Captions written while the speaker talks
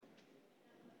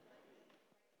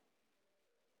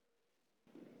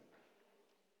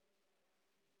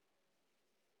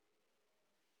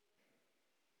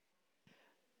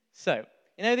So,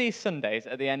 you know these Sundays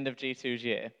at the end of G2's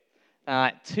year?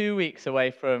 2 weeks away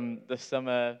from the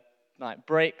summer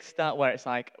break start, where it's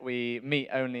like we meet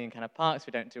only in kind of parks,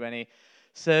 we don't do any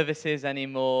services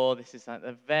anymore. This is like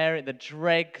the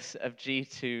dregs of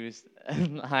G2's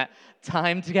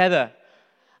time together.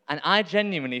 And I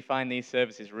genuinely find these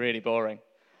services really boring.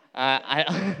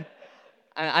 I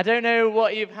I don't know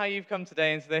how you've come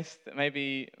today into this. That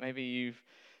maybe you've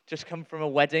just come from a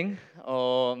wedding,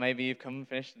 or maybe you've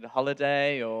finished the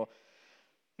holiday, or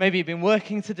maybe you've been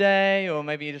working today, or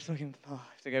maybe you're just looking, I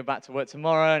have to go back to work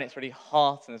tomorrow, and it's really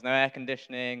hot, and there's no air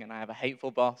conditioning, and I have a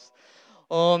hateful boss.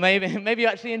 Or maybe you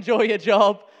actually enjoy your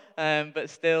job, but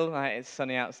still, it's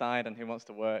sunny outside, and who wants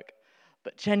to work?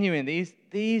 But genuinely,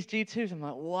 these G2s, I'm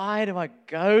like, why do I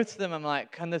go to them? I'm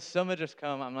like, can the summer just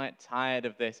come? I'm like tired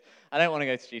of this. I don't want to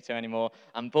go to G2 anymore.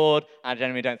 I'm bored. I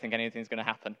genuinely don't think anything's going to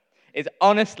happen. It's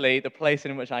honestly the place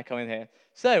in which I come in here.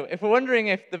 So if we're wondering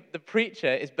if the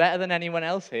preacher is better than anyone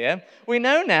else here, we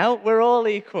know now we're all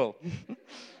equal.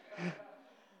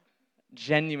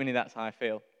 Genuinely, that's how I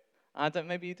feel.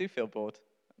 Maybe you do feel bored.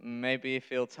 Maybe you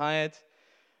feel tired.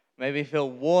 Maybe you feel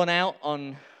worn out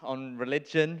on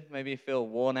religion. Maybe you feel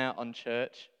worn out on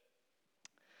church.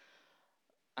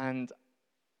 And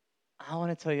I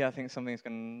want to tell you, I think something's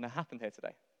going to happen here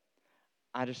today.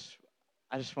 I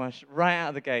just want to, right out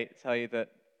of the gate, tell you that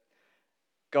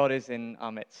God is in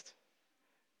our midst.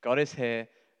 God is here,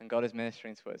 and God is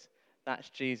ministering to us. That's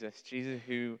Jesus. Jesus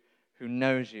who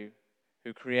knows you,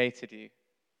 who created you.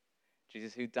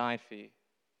 Jesus who died for you.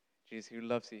 Jesus who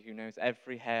loves you, who knows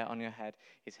every hair on your head,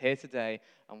 is here today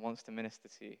and wants to minister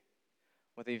to you.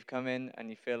 Whether you've come in and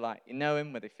you feel like you know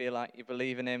him, whether you feel like you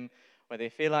believe in him, whether you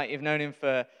feel like you've known him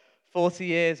for 40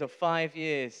 years or 5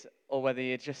 years, or whether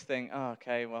you just think, oh,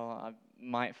 okay, well, I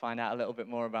might find out a little bit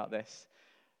more about this.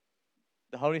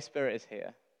 The Holy Spirit is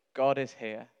here. God is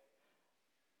here.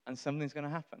 And something's going to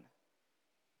happen.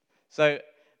 So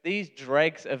these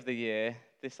dregs of the year,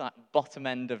 this bottom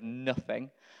end of nothing,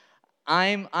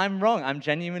 I'm wrong. I'm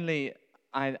genuinely,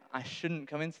 I shouldn't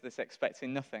come into this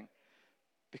expecting nothing,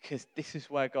 because this is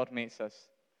where God meets us.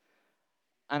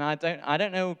 And I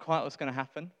don't know quite what's going to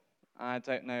happen. I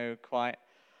don't know quite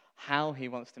how he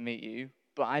wants to meet you,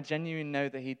 but I genuinely know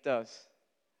that he does.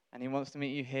 And he wants to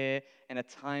meet you here in a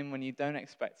time when you don't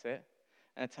expect it,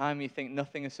 in a time you think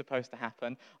nothing is supposed to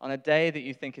happen, on a day that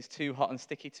you think is too hot and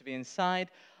sticky to be inside,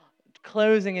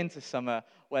 closing into summer,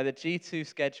 where the G2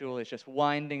 schedule is just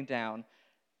winding down.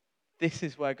 This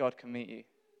is where God can meet you.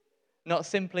 Not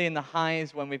simply in the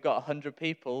highs when we've got 100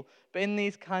 people, but in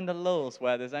these kind of lulls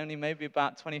where there's only maybe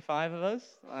about 25 of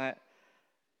us.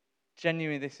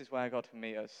 Genuinely, this is where God can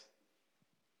meet us.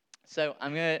 So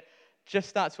I'm going to just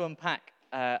start to unpack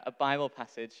a Bible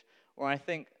passage where I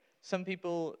think some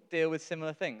people deal with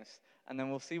similar things, and then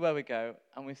we'll see where we go,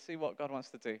 and we'll see what God wants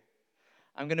to do.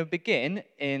 I'm going to begin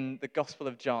in the Gospel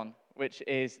of John, which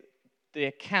is the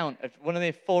account of one of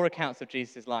the 4 accounts of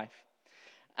Jesus' life.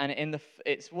 And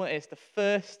it's the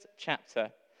first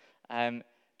chapter.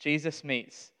 Jesus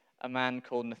meets a man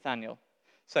called Nathanael.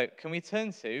 So can we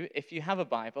turn to, if you have a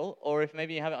Bible, or if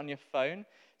maybe you have it on your phone,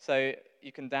 so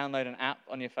you can download an app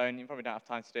on your phone. You probably don't have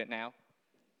time to do it now,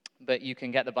 but you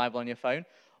can get the Bible on your phone.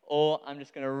 Or I'm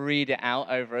just going to read it out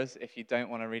over us if you don't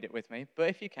want to read it with me. But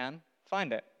if you can,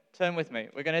 find it. Turn with me.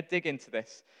 We're going to dig into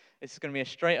this. This is going to be a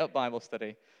straight-up Bible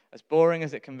study, as boring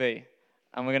as it can be.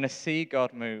 And we're going to see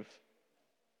God move.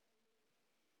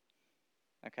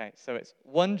 Okay, so it's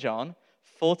 1 John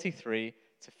 43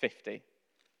 to 50.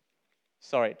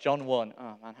 Sorry, John 1.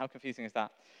 Oh, man, how confusing is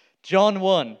that? John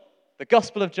 1, the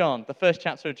Gospel of John, the first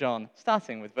chapter of John,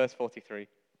 starting with verse 43.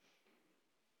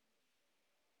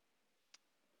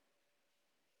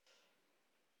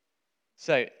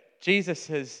 So, Jesus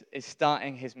is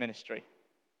starting his ministry.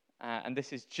 And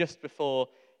this is just before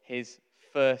his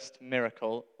first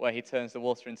miracle, where he turns the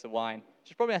water into wine, which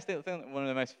is probably, I still think, one of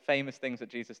the most famous things that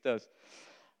Jesus does.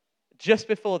 Just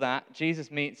before that,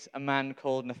 Jesus meets a man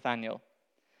called Nathanael.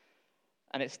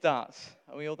 And it starts.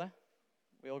 Are we all there?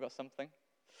 We all got something?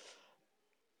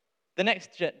 The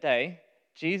next day,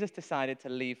 Jesus decided to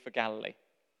leave for Galilee.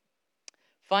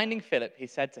 Finding Philip, he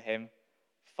said to him,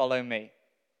 "Follow me."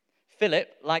 Philip,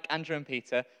 like Andrew and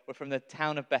Peter, were from the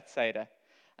town of Bethsaida.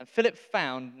 And Philip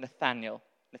found Nathanael.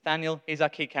 Nathanael, he's our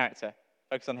key character.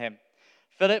 Focus on him.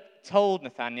 Philip told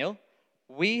Nathanael,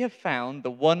 "We have found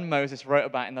the one Moses wrote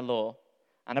about in the law,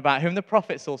 and about whom the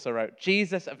prophets also wrote,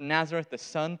 Jesus of Nazareth, the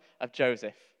son of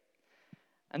Joseph."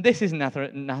 And this is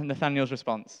Nathanael's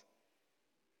response.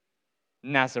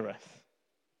 Nazareth.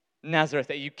 Nazareth,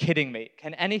 are you kidding me?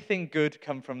 Can anything good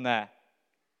come from there?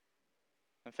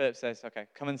 And Philip says, "Okay,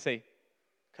 come and see.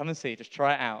 Come and see. Just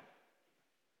try it out.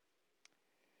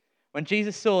 When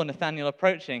Jesus saw Nathanael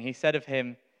approaching, he said of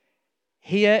him,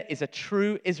 "Here is a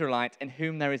true Israelite in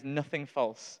whom there is nothing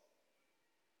false."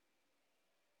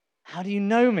 "How do you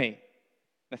know me?"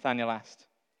 Nathanael asked.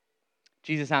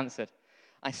 Jesus answered,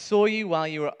 "I saw you while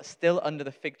you were still under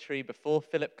the fig tree before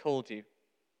Philip called you."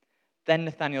 Then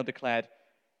Nathanael declared,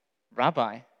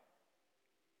 "Rabbi,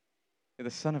 you're the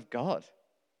Son of God.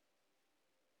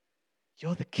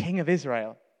 You're the King of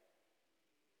Israel."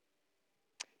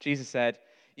 Jesus said,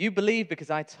 "You believe because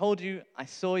I told you I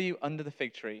saw you under the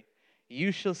fig tree.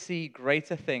 You shall see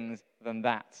greater things than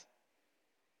that."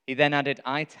 He then added,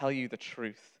 "I tell you the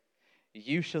truth.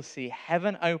 You shall see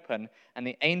heaven open and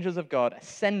the angels of God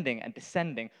ascending and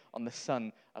descending on the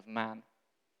Son of Man."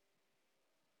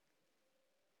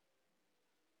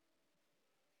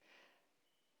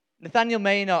 Nathanael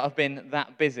may not have been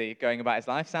that busy going about his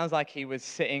life. Sounds like he was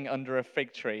sitting under a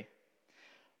fig tree.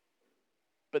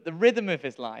 But the rhythm of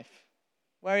his life,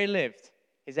 where he lived,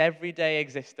 his everyday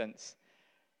existence,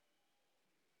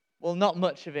 well, not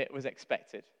much of it was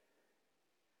expected.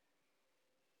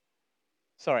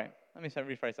 Sorry, let me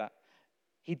rephrase that.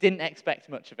 He didn't expect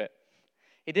much of it.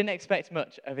 He didn't expect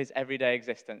much of his everyday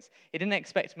existence. He didn't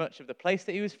expect much of the place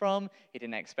that he was from. He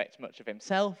didn't expect much of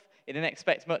himself. He didn't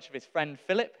expect much of his friend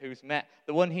Philip, who's met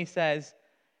the one he says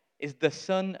is the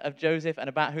son of Joseph and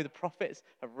about who the prophets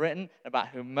have written, about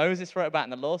who Moses wrote about in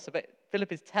the law. So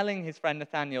Philip is telling his friend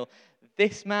Nathanael,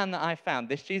 this man that I found,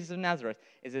 this Jesus of Nazareth,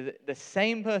 is the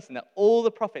same person that all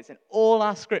the prophets in all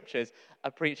our scriptures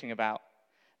are preaching about.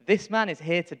 This man is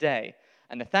here today.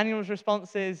 And Nathanael's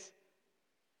response is,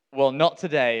 well, not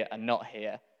today and not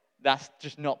here. That's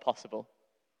just not possible.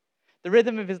 The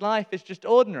rhythm of his life is just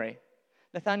ordinary.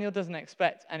 Nathanael doesn't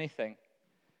expect anything.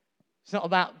 It's not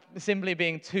about simply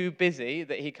being too busy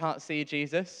that he can't see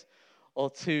Jesus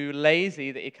or too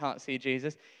lazy that he can't see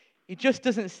Jesus. He just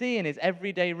doesn't see in his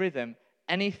everyday rhythm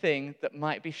anything that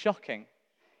might be shocking.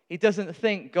 He doesn't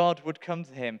think God would come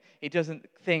to him. He doesn't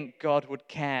think God would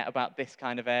care about this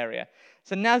kind of area.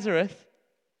 So Nazareth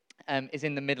is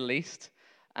in the Middle East,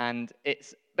 and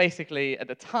it's basically, at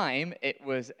the time, it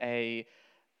was a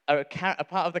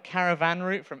part of the caravan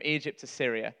route from Egypt to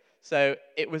Syria. So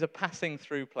it was a passing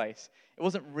through place. It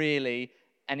wasn't really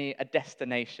a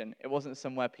destination. It wasn't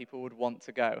somewhere people would want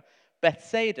to go.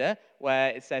 Bethsaida, where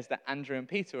it says that Andrew and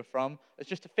Peter were from, was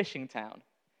just a fishing town.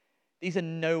 These are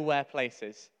nowhere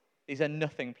places. These are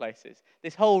nothing places.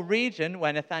 This whole region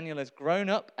where Nathanael has grown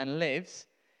up and lives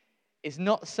is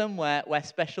not somewhere where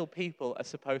special people are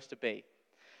supposed to be.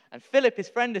 And Philip, his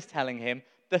friend, is telling him,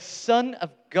 the Son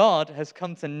of God has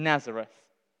come to Nazareth.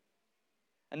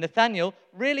 And Nathanael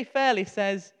really fairly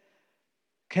says,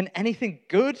 can anything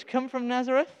good come from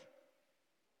Nazareth?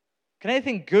 Can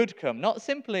anything good come? Not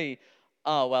simply,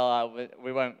 oh, well,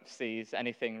 we won't see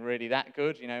anything really that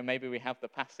good. You know, maybe we have the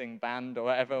passing band or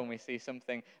whatever, and we see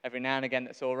something every now and again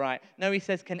that's all right. No, he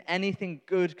says, can anything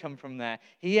good come from there?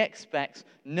 He expects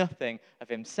nothing of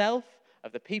himself,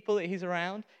 of the people that he's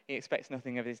around. He expects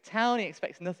nothing of his town. He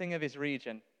expects nothing of his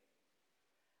region.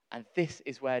 And this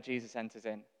is where Jesus enters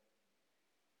in.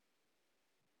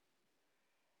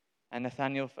 And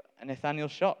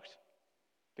Nathanael's shocked,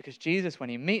 because Jesus, when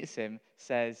he meets him,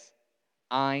 says,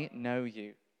 I know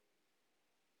you.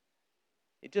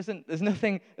 There's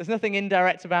nothing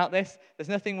indirect about this. There's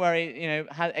nothing where he,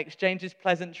 exchanges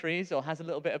pleasantries or has a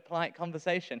little bit of polite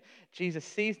conversation. Jesus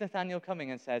sees Nathanael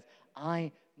coming and says,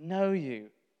 I know you.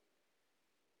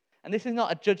 And this is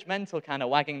not a judgmental kind of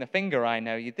wagging the finger, I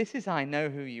know you. This is, I know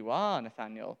who you are,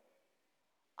 Nathanael.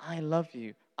 I love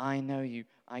you. I know you.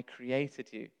 I created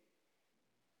you.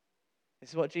 This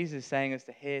is what Jesus is saying us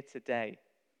to hear today.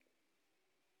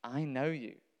 I know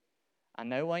you. I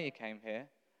know why you came here.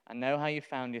 I know how you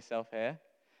found yourself here.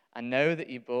 I know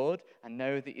that you're bored. I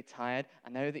know that you're tired.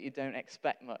 I know that you don't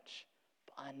expect much.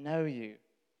 But I know you.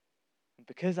 And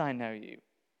because I know you,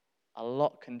 a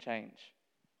lot can change.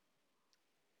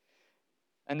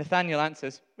 And Nathanael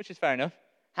answers, which is fair enough,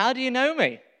 how do you know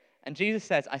me? And Jesus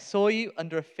says, I saw you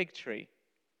under a fig tree.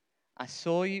 I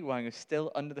saw you while you were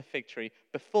still under the fig tree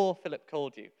before Philip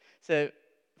called you. So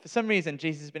for some reason,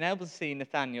 Jesus has been able to see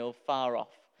Nathanael far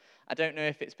off. I don't know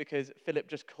if it's because Philip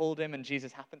just called him and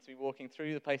Jesus happened to be walking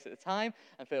through the place at the time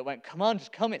and Philip went, come on,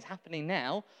 just come, it's happening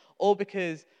now. Or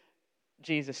because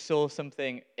Jesus saw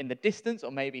something in the distance,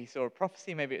 or maybe he saw a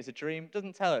prophecy, maybe it was a dream.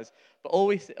 Doesn't tell us. But all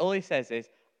he says is,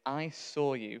 I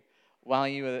saw you while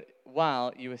you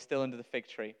were still under the fig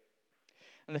tree.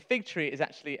 And the fig tree is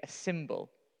actually a symbol.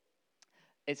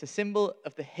 It's a symbol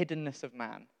of the hiddenness of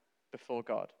man before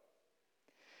God.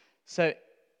 So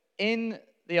in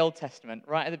the Old Testament,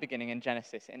 right at the beginning in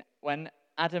Genesis, when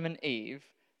Adam and Eve,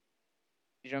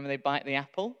 do you remember they bite the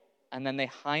apple and then they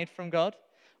hide from God?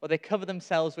 Or they cover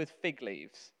themselves with fig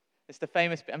leaves. It's the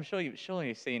famous, I'm sure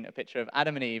you've seen a picture of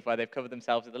Adam and Eve where they've covered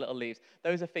themselves with the little leaves.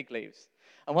 Those are fig leaves.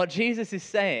 And what Jesus is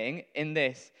saying in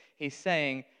this, he's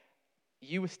saying,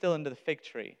 you were still under the fig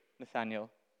tree, Nathaniel.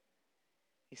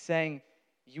 He's saying,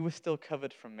 you were still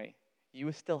covered from me. You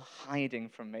were still hiding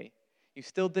from me. You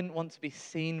still didn't want to be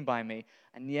seen by me.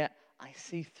 And yet, I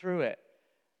see through it.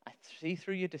 I see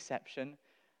through your deception.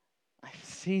 I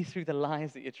see through the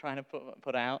lies that you're trying to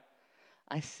put out.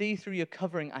 I see through your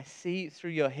covering. I see through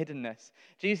your hiddenness.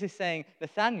 Jesus is saying,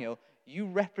 Nathaniel, you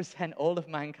represent all of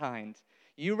mankind.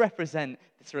 You represent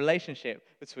this relationship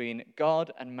between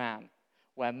God and man,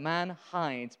 where man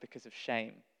hides because of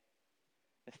shame.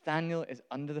 Nathaniel is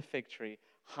under the fig tree,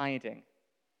 hiding.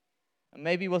 And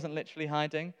maybe he wasn't literally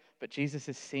hiding, but Jesus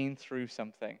has seen through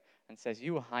something and says,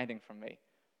 you were hiding from me,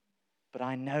 but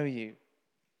I know you.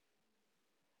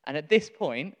 And at this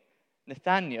point,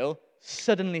 Nathaniel,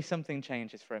 suddenly something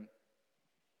changes for him.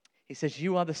 He says,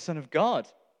 you are the Son of God.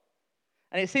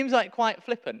 And it seems like quite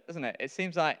flippant, doesn't it? It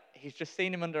seems like he's just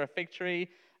seen him under a fig tree,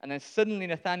 and then suddenly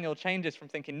Nathaniel changes from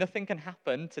thinking nothing can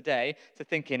happen today to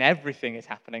thinking everything is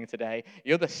happening today.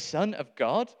 You're the Son of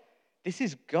God? This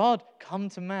is God come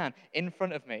to man in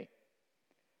front of me.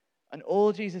 And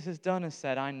all Jesus has done is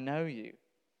said, I know you.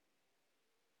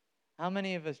 How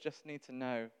many of us just need to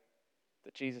know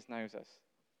that Jesus knows us?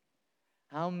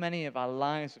 How many of our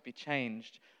lives would be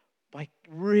changed by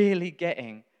really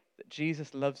getting that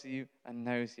Jesus loves you and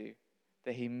knows you,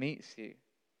 that he meets you,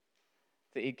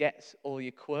 that he gets all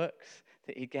your quirks,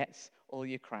 that he gets all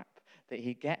your crap, that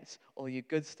he gets all your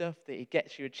good stuff, that he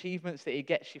gets your achievements, that he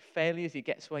gets your failures, he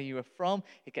gets where you are from,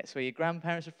 he gets where your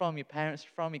grandparents are from, your parents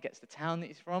are from, he gets the town that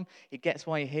you're from, he gets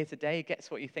why you're here today, he gets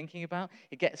what you're thinking about,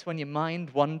 he gets when your mind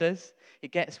wanders, he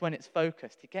gets when it's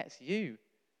focused, he gets you.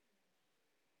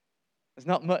 There's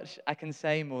not much I can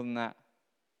say more than that.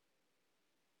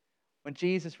 When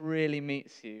Jesus really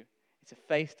meets you, it's a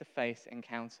face-to-face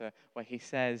encounter where he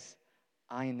says,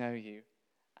 I know you,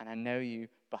 and I know you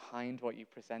behind what you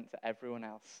present to everyone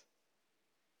else.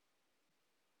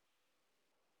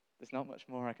 There's not much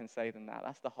more I can say than that.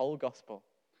 That's the whole gospel.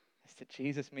 It's that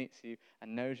Jesus meets you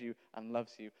and knows you and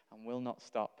loves you and will not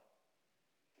stop.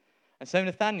 And so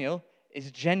Nathaniel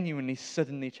is genuinely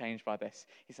suddenly changed by this.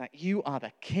 He's like, you are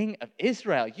the King of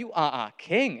Israel. You are our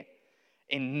King.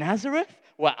 In Nazareth,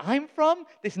 where I'm from,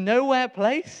 this nowhere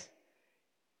place,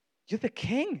 you're the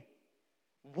King.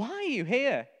 Why are you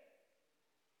here?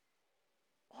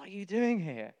 What are you doing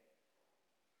here?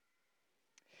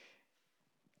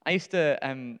 I used to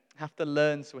have to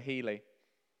learn Swahili.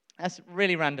 That's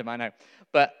really random, I know.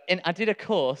 But I did a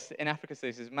course in Africa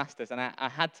Studies, Masters, and I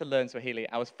had to learn Swahili.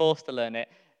 I was forced to learn it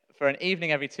for an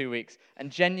evening every 2 weeks.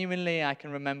 And genuinely, I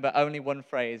can remember only one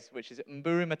phrase, which is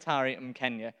Mburi Matari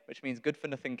Kenya, which means good for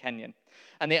nothing Kenyan.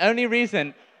 And the only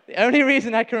reason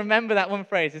I can remember that one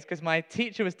phrase is because my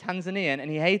teacher was Tanzanian and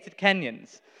he hated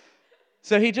Kenyans.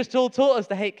 So he just all taught us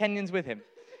to hate Kenyans with him.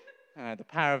 The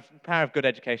power of good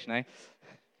education, eh?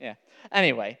 Yeah.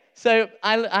 Anyway, so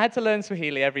I had to learn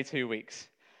Swahili every 2 weeks.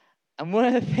 And one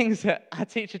of the things that our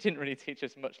teacher didn't really teach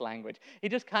us much language. He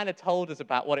just kind of told us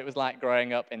about what it was like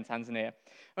growing up in Tanzania.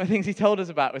 One of the things he told us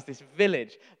about was this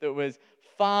village that was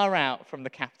far out from the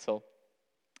capital.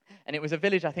 And it was a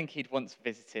village I think he'd once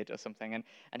visited or something.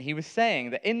 And he was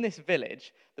saying that in this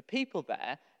village, the people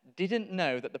there didn't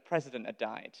know that the president had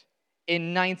died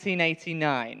in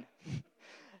 1989.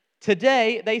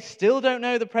 Today, they still don't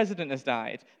know the president has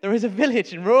died. There is a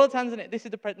village in rural Tanzania. This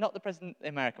is not the president, the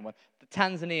American one, the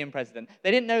Tanzanian president.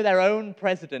 They didn't know their own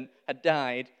president had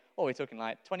died. Oh, we're talking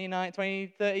like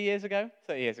 30 years ago?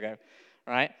 30 years ago,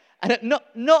 right? And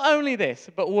not only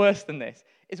this, but worse than this,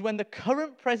 is when the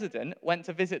current president went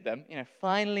to visit them,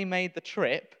 finally made the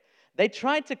trip, they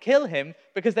tried to kill him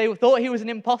because they thought he was an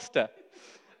imposter.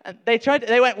 And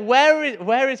they went,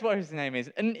 where is what his name is?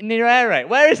 Nyerere.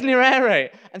 Where is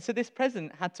Nyerere? And so this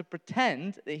president had to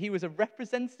pretend that he was a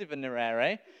representative of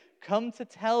Nyerere, come to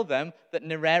tell them that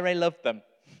Nyerere loved them.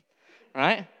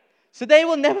 Right? So they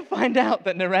will never find out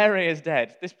that Nyerere is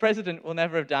dead. This president will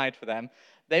never have died for them.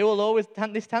 They will always,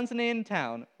 this Tanzanian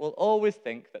town will always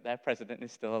think that their president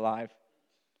is still alive.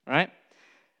 Right?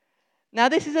 Now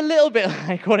this is a little bit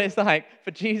like what it's like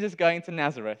for Jesus going to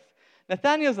Nazareth.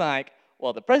 Nathaniel's like,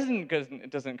 well, the president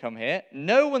doesn't come here.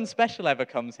 No one special ever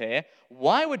comes here.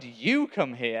 Why would you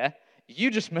come here? You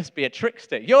just must be a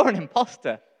trickster. You're an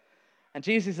imposter. And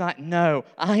Jesus is like, no,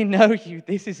 I know you.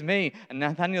 This is me. And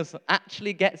Nathaniel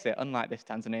actually gets it, unlike this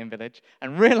Tanzanian village,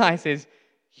 and realizes,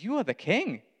 you are the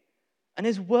king. And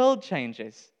his world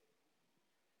changes.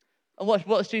 And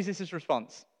what's Jesus'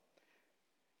 response?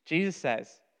 Jesus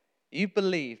says, you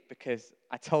believe because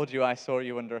I told you I saw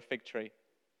you under a fig tree.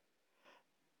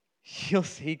 You'll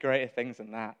see greater things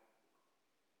than that.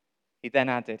 He then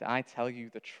added, I tell you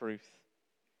the truth.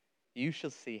 You shall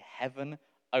see heaven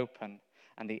open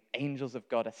and the angels of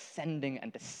God ascending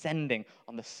and descending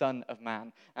on the Son of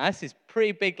Man. Now, this is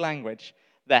pretty big language.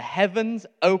 The heavens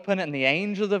open and the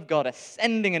angels of God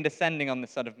ascending and descending on the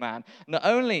Son of Man. Not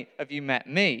only have you met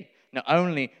me, not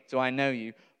only do I know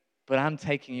you, but I'm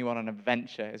taking you on an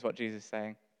adventure, is what Jesus is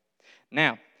saying.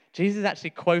 Now, Jesus is actually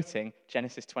quoting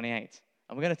Genesis 28.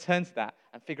 And we're going to turn to that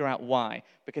and figure out why.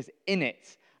 Because in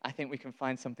it, I think we can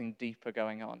find something deeper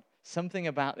going on. Something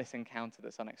about this encounter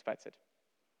that's unexpected.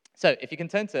 So if you can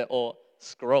turn to or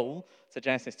scroll to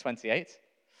Genesis 28,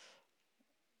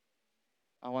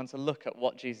 I want to look at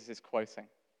what Jesus is quoting.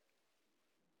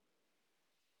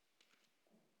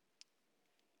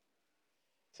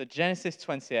 So Genesis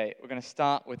 28, we're going to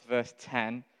start with verse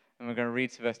 10, and we're going to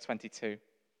read to verse 22.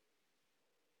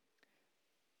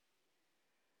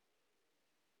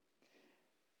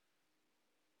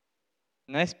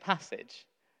 And this passage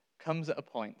comes at a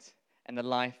point in the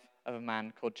life of a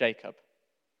man called Jacob.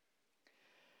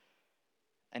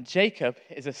 And Jacob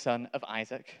is a son of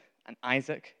Isaac, and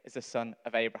Isaac is a son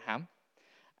of Abraham.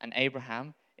 And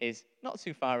Abraham is not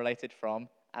too far related from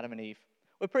Adam and Eve.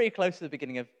 We're pretty close to the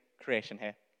beginning of creation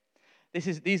here.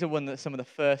 These are some of the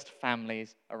first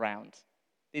families around.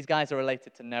 These guys are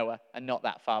related to Noah and not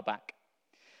that far back.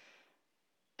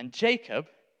 And Jacob,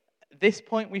 at this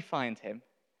point we find him,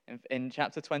 in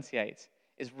chapter 28,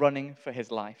 is running for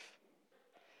his life.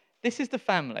 This is the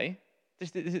family,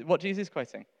 this is what Jesus is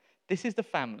quoting. This is the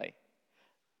family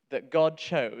that God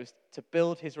chose to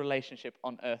build his relationship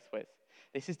on earth with.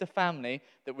 This is the family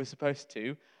that was supposed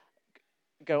to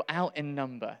go out in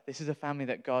number. This is a family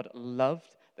that God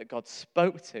loved, that God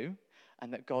spoke to,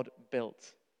 and that God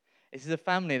built. This is a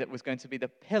family that was going to be the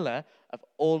pillar of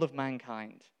all of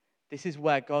mankind. This is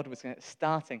where God was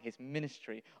starting his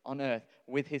ministry on earth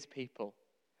with his people,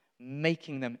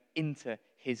 making them into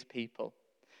his people.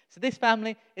 So this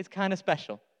family is kind of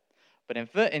special. But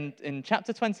in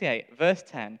chapter 28, verse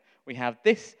 10, we have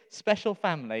this special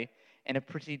family in a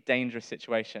pretty dangerous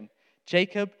situation.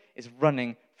 Jacob is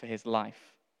running for his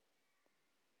life.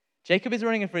 Jacob is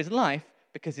running for his life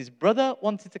because his brother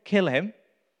wanted to kill him,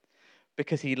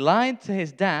 because he lied to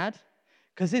his dad,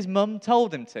 because his mum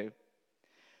told him to.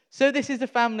 So this is the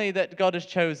family that God has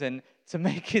chosen to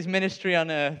make his ministry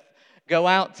on earth go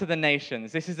out to the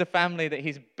nations. This is the family that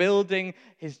he's building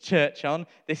his church on.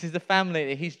 This is the family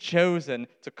that he's chosen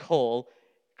to call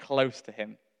close to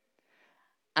him.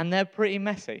 And they're pretty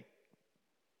messy.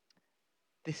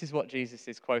 This is what Jesus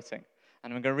is quoting.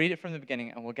 And I'm going to read it from the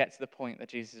beginning, and we'll get to the point that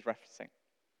Jesus is referencing.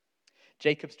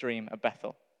 Jacob's dream of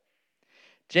Bethel.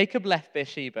 Jacob left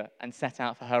Beersheba and set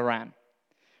out for Haran.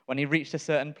 When he reached a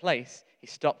certain place, he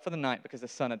stopped for the night because the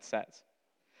sun had set.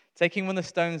 Taking one of the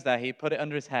stones there, he put it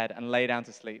under his head and lay down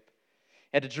to sleep.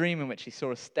 He had a dream in which he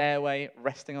saw a stairway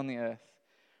resting on the earth,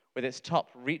 with its top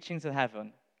reaching to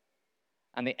heaven,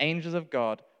 and the angels of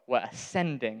God were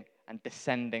ascending and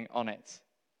descending on it.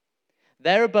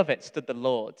 There above it stood the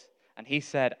Lord, and he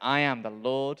said, I am the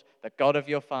Lord, the God of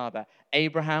your father,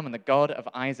 Abraham, and the God of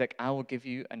Isaac. I will give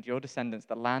you and your descendants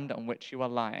the land on which you are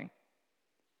lying.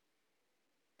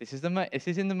 This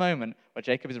is in the moment where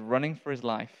Jacob is running for his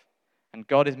life, and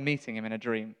God is meeting him in a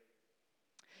dream.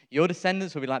 Your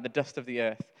descendants will be like the dust of the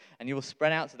earth, and you will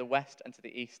spread out to the west and to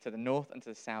the east, to the north and to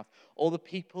the south. All the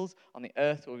peoples on the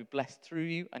earth will be blessed through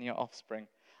you and your offspring.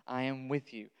 I am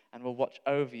with you and will watch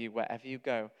over you wherever you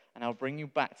go, and I'll bring you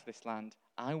back to this land.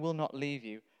 I will not leave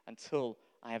you until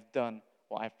I have done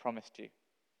what I have promised you.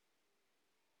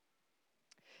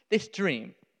 This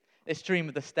dream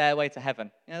of the stairway to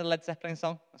heaven. You know the Led Zeppelin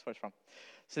song? That's where it's from.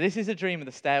 So this is a dream of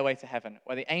the stairway to heaven,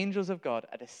 where the angels of God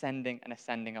are descending and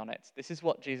ascending on it. This is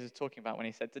what Jesus is talking about when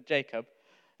he said to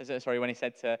when he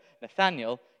said to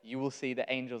Nathanael, you will see the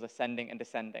angels ascending and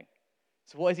descending.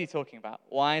 So what is he talking about?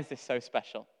 Why is this so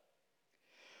special?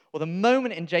 Well, the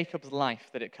moment in Jacob's life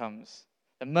that it comes,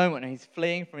 the moment when he's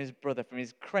fleeing from his brother, from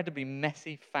his incredibly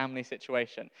messy family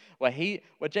situation, where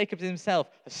Jacob himself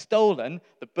has stolen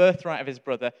the birthright of his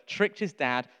brother, tricked his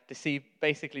dad,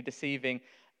 basically deceiving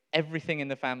everything in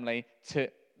the family to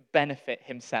benefit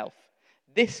himself.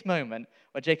 This moment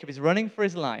where Jacob is running for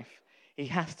his life, he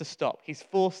has to stop. He's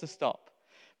forced to stop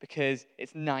because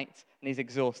it's night and he's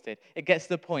exhausted. It gets to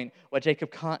the point where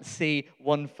Jacob can't see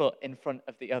one foot in front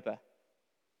of the other.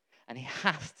 And he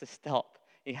has to stop.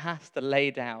 He has to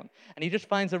lay down. And he just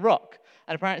finds a rock.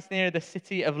 And apparently it's near the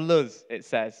city of Luz, it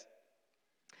says.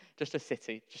 Just a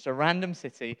city, just a random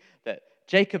city that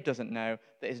Jacob doesn't know,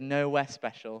 that is nowhere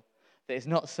special, that is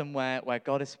not somewhere where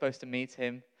God is supposed to meet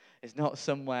him. It's not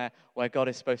somewhere where God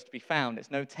is supposed to be found. It's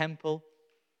no temple.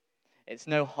 It's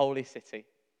no holy city.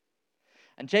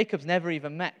 And Jacob's never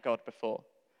even met God before.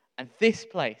 And this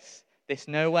place, this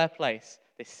nowhere place,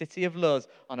 this city of Luz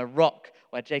on a rock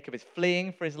where Jacob is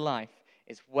fleeing for his life,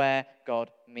 is where God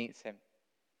meets him.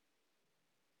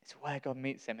 It's where God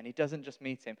meets him. And he doesn't just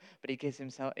meet him, but he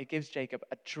gives Jacob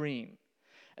a dream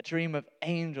of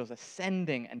angels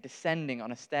ascending and descending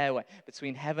on a stairway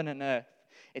between heaven and earth.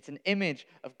 It's an image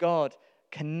of God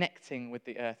connecting with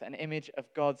the earth, an image of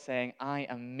God saying, I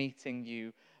am meeting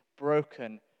you,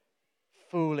 broken,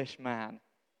 foolish man.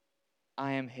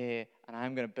 I am here, and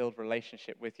I'm going to build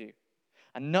relationship with you.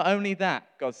 And not only that,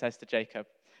 God says to Jacob,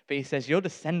 but he says, your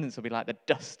descendants will be like the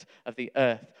dust of the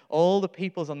earth. All the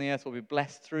peoples on the earth will be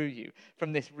blessed through you.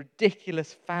 From this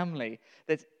ridiculous family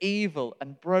that's evil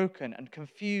and broken and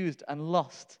confused and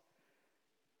lost,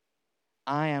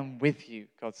 I am with you,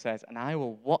 God says, and I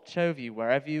will watch over you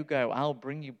wherever you go. I'll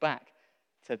bring you back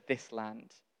to this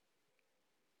land.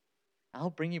 I'll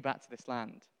bring you back to this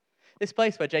land. This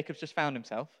place where Jacob's just found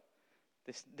himself,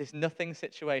 this nothing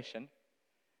situation,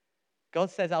 God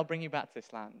says, I'll bring you back to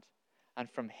this land. And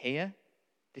from here,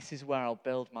 this is where I'll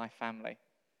build my family.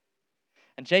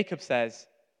 And Jacob says,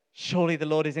 surely the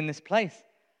Lord is in this place.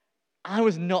 I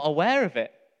was not aware of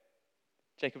it.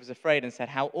 Jacob was afraid and said,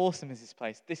 how awesome is this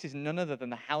place? This is none other than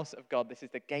the house of God. This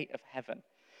is the gate of heaven.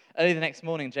 Early the next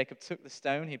morning, Jacob took the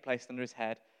stone he placed under his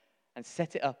head and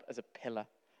set it up as a pillar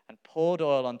and poured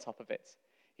oil on top of it.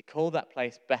 He called that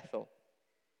place Bethel.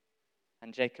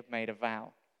 And Jacob made a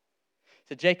vow.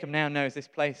 So Jacob now knows this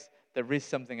place, there is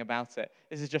something about it.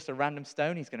 This is just a random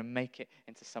stone. He's going to make it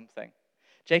into something.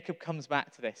 Jacob comes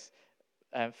back to this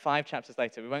 5 chapters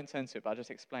later. We won't turn to it, but I'll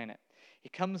just explain it. He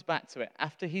comes back to it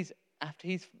after he's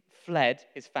fled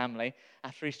his family,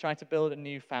 after he's tried to build a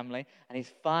new family, and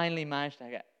he's finally managed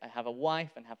to have a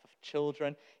wife and have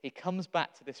children. He comes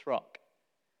back to this rock,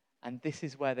 and this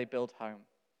is where they build home.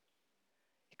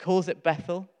 He calls it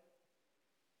Bethel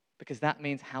because that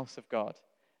means house of God.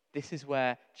 This is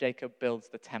where Jacob builds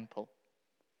the temple.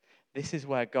 This is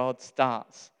where God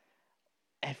starts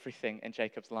everything in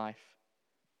Jacob's life.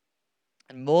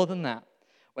 And more than that,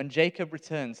 when Jacob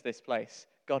returns to this place,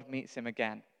 God meets him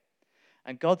again.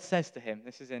 And God says to him,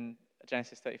 this is in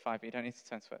Genesis 35, but you don't need to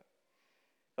turn to it.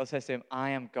 God says to him,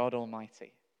 I am God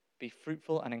Almighty. Be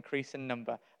fruitful and increase in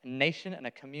number. A nation and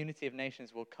a community of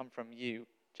nations will come from you,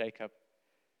 Jacob.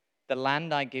 The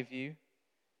land I give you,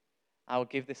 I will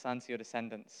give this land to your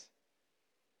descendants.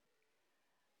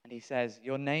 And he says,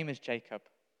 your name is Jacob,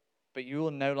 but you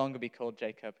will no longer be called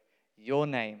Jacob. Your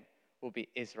name will be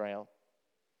Israel.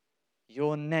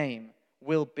 Your name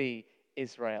will be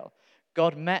Israel.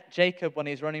 God met Jacob when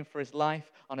he was running for his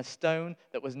life on a stone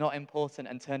that was not important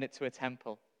and turned it to a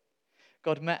temple.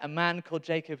 God met a man called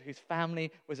Jacob whose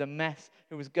family was a mess,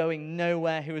 who was going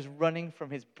nowhere, who was running from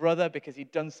his brother because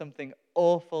he'd done something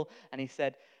awful. And he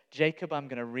said, Jacob, I'm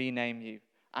going to rename you.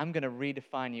 I'm going to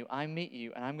redefine you. I meet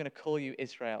you, and I'm going to call you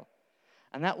Israel.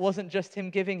 And that wasn't just him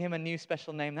giving him a new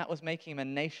special name. That was making him a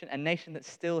nation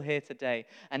that's still here today,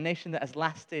 a nation that has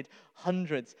lasted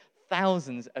hundreds,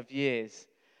 thousands of years.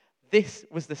 This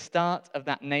was the start of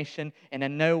that nation in a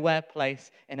nowhere place,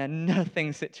 in a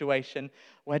nothing situation,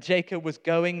 where Jacob was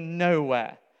going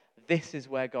nowhere. This is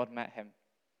where God met him.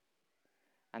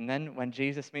 And then when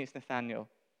Jesus meets Nathanael,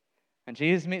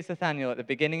 at the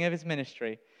beginning of his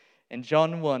ministry, in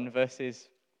John 1, verses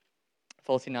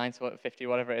 49 to 50,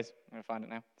 whatever it is, I'm going to find it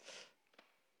now.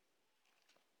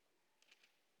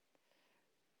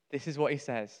 This is what he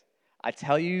says. I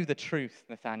tell you the truth,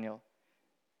 Nathanael.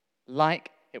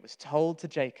 Like it was told to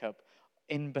Jacob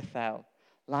in Bethel,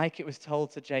 like it was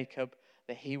told to Jacob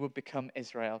that he would become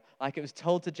Israel, like it was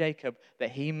told to Jacob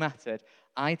that he mattered.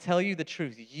 I tell you the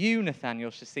truth, you, Nathanael,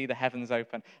 shall see the heavens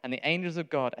open and the angels of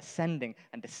God ascending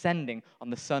and descending on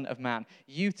the Son of Man.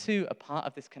 You too are part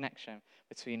of this connection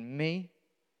between me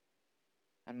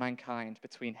and mankind,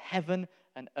 between heaven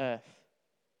and earth.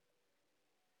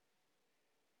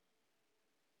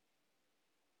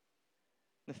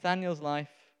 Nathanael's life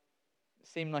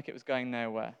seemed like it was going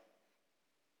nowhere.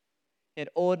 He had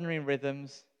ordinary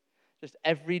rhythms, just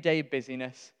everyday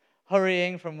busyness,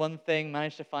 hurrying from one thing,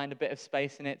 managed to find a bit of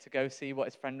space in it to go see what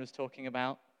his friend was talking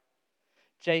about.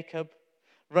 Jacob,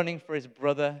 running for his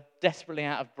brother, desperately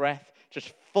out of breath,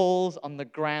 just falls on the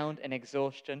ground in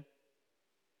exhaustion.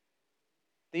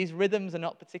 These rhythms are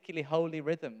not particularly holy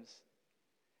rhythms.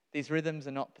 These rhythms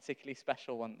are not particularly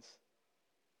special ones.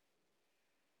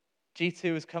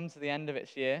 G2 has come to the end of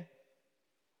its year.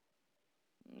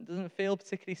 It doesn't feel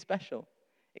particularly special.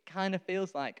 It kind of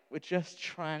feels like we're just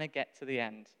trying to get to the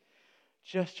end,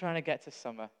 just trying to get to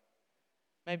summer.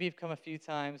 Maybe you've come a few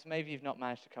times, maybe you've not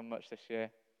managed to come much this year.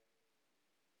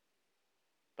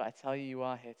 But I tell you, you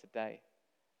are here today,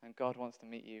 and God wants to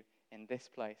meet you in this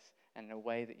place and in a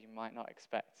way that you might not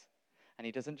expect. And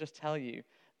he doesn't just tell you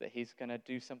that he's going to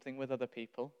do something with other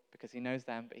people because he knows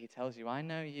them, but he tells you, I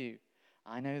know you.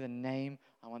 I know the name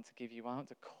I want to give you. I want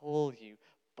to call you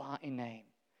by name.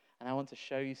 And I want to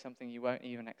show you something you won't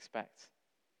even expect.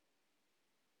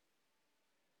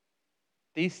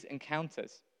 These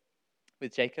encounters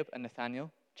with Jacob and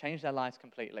Nathaniel changed their lives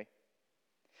completely.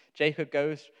 Jacob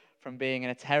goes from being in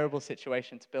a terrible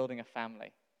situation to building a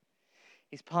family.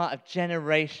 He's part of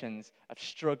generations of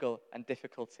struggle and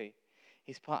difficulty.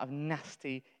 He's part of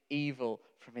nasty evil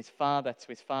from his father to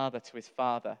his father to his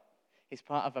father. He's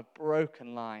part of a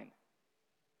broken line.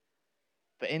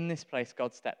 But in this place,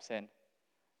 God steps in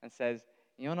and says,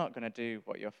 you're not going to do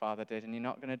what your father did, and you're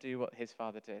not going to do what his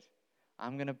father did.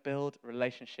 I'm going to build a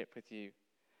relationship with you.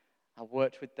 I'll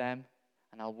work with them,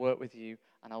 and I'll work with you,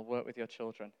 and I'll work with your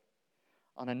children.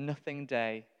 On a nothing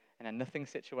day, in a nothing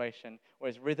situation, where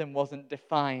his rhythm wasn't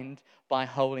defined by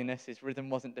holiness, his rhythm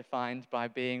wasn't defined by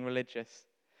being religious,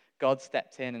 God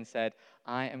stepped in and said,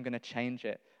 I am going to change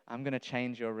it. I'm going to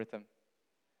change your rhythm.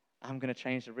 I'm going to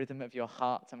change the rhythm of your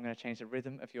heart. I'm going to change the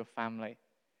rhythm of your family.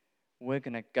 We're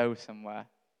going to go somewhere.